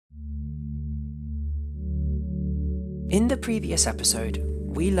In the previous episode,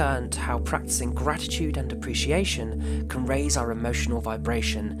 we learned how practicing gratitude and appreciation can raise our emotional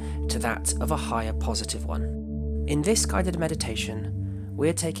vibration to that of a higher positive one. In this guided meditation,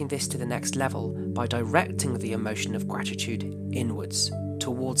 we're taking this to the next level by directing the emotion of gratitude inwards,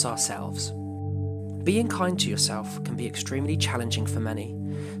 towards ourselves. Being kind to yourself can be extremely challenging for many.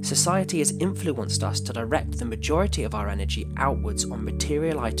 Society has influenced us to direct the majority of our energy outwards on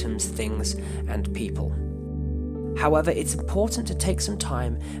material items, things, and people. However, it's important to take some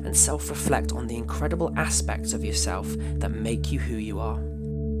time and self-reflect on the incredible aspects of yourself that make you who you are.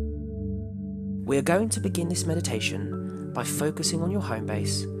 We're going to begin this meditation by focusing on your home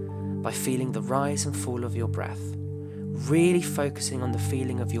base, by feeling the rise and fall of your breath, really focusing on the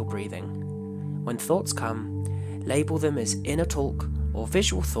feeling of your breathing. When thoughts come, label them as inner talk or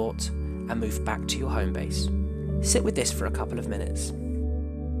visual thought and move back to your home base. Sit with this for a couple of minutes.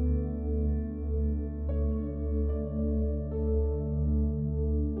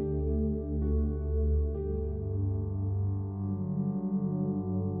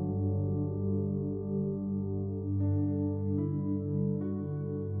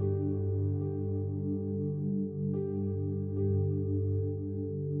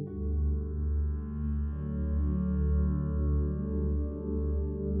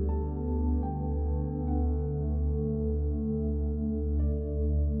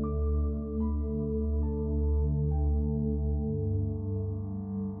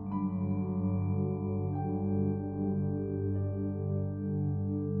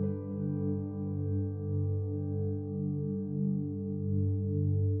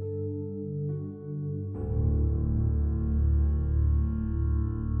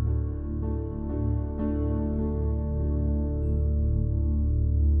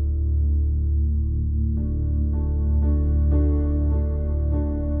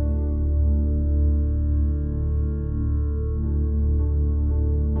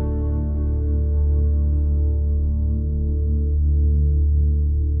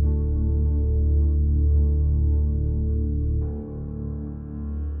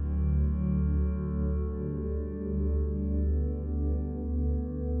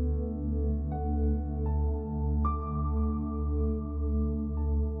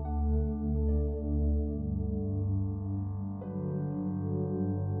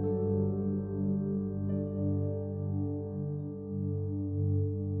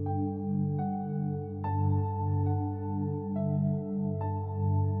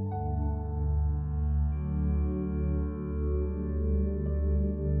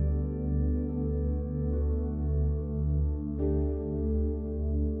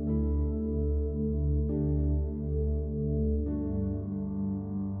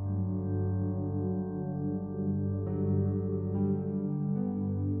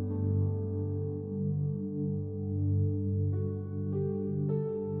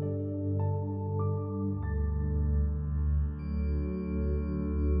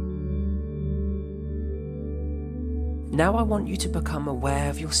 Now I want you to become aware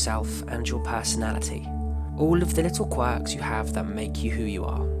of yourself and your personality, all of the little quirks you have that make you who you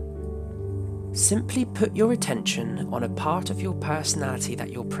are. Simply put your attention on a part of your personality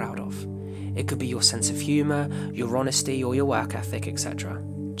that you're proud of. It could be your sense of humour, your honesty, or your work ethic, etc.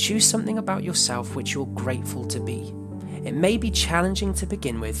 Choose something about yourself which you're grateful to be. It may be challenging to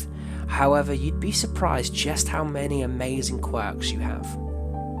begin with, however, you'd be surprised just how many amazing quirks you have.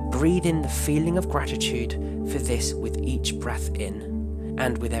 Breathe in the feeling of gratitude for this with each breath in,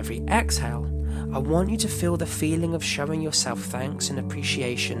 and with every exhale, I want you to feel the feeling of showing yourself thanks and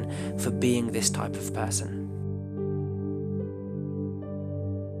appreciation for being this type of person.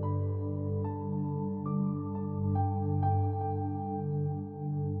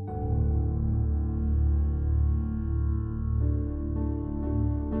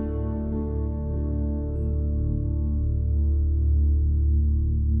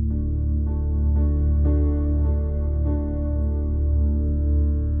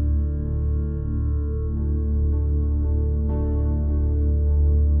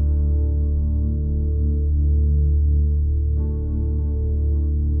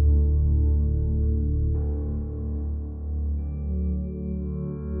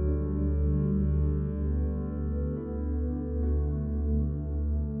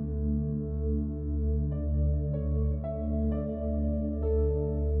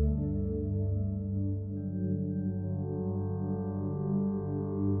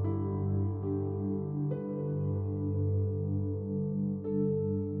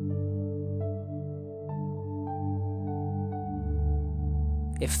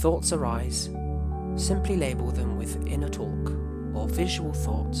 If thoughts arise, simply label them with inner talk or visual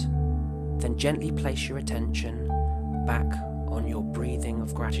thought, then gently place your attention back on your breathing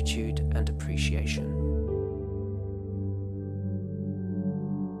of gratitude and appreciation.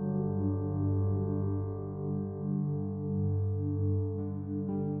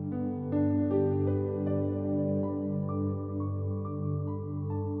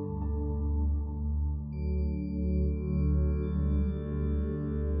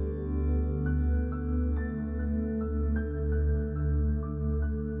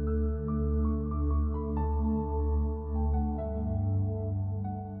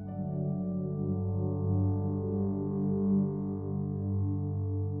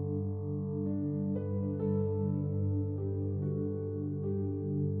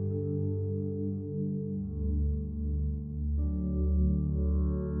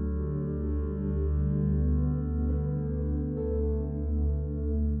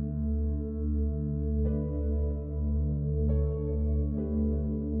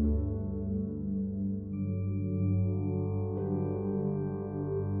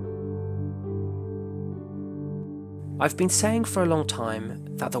 I've been saying for a long time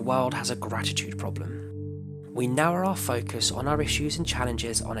that the world has a gratitude problem. We narrow our focus on our issues and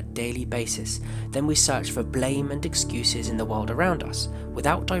challenges on a daily basis, then we search for blame and excuses in the world around us,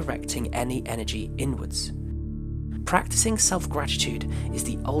 without directing any energy inwards. Practicing self-gratitude is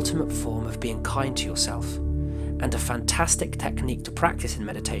the ultimate form of being kind to yourself, and a fantastic technique to practice in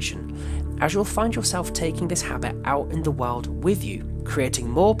meditation, as you'll find yourself taking this habit out in the world with you, creating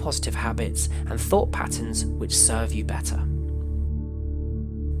more positive habits and thought patterns which serve you better.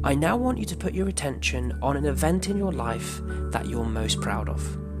 I now want you to put your attention on an event in your life that you're most proud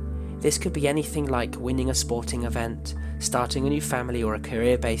of. This could be anything like winning a sporting event, starting a new family, or a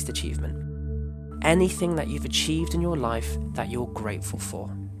career-based achievement. Anything that you've achieved in your life that you're grateful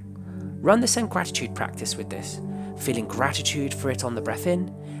for. Run the same gratitude practice with this, feeling gratitude for it on the breath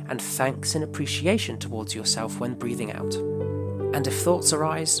in, and thanks and appreciation towards yourself when breathing out. And if thoughts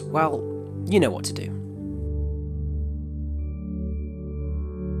arise, well, you know what to do.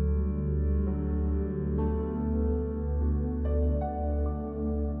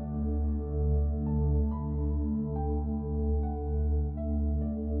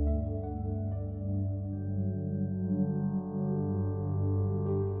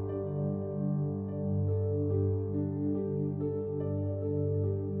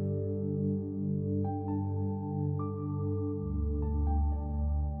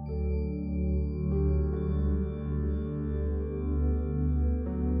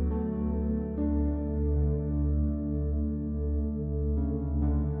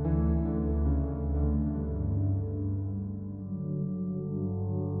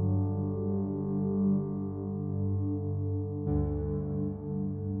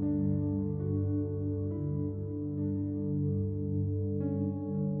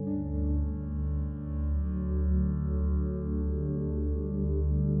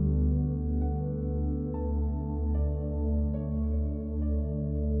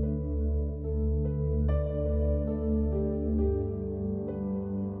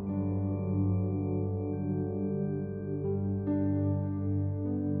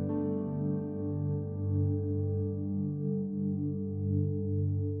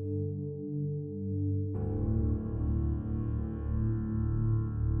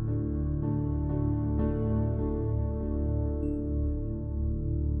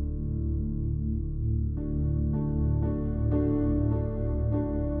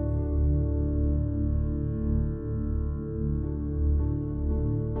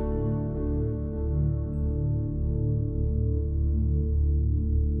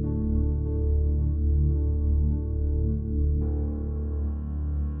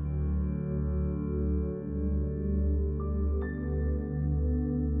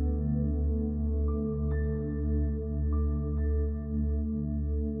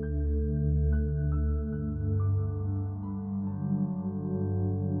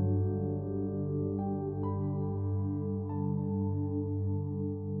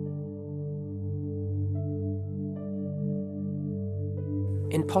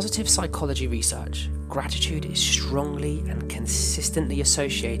 In positive psychology research, gratitude is strongly and consistently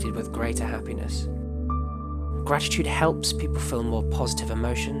associated with greater happiness. Gratitude helps people feel more positive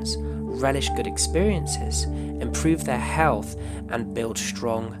emotions, relish good experiences, improve their health, and build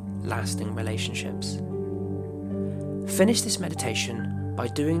strong, lasting relationships. Finish this meditation by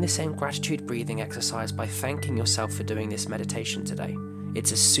doing the same gratitude breathing exercise by thanking yourself for doing this meditation today.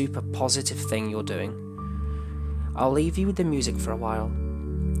 It's a super positive thing you're doing. I'll leave you with the music for a while,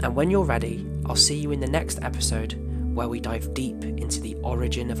 and when you're ready, I'll see you in the next episode where we dive deep into the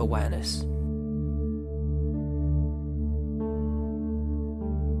origin of awareness.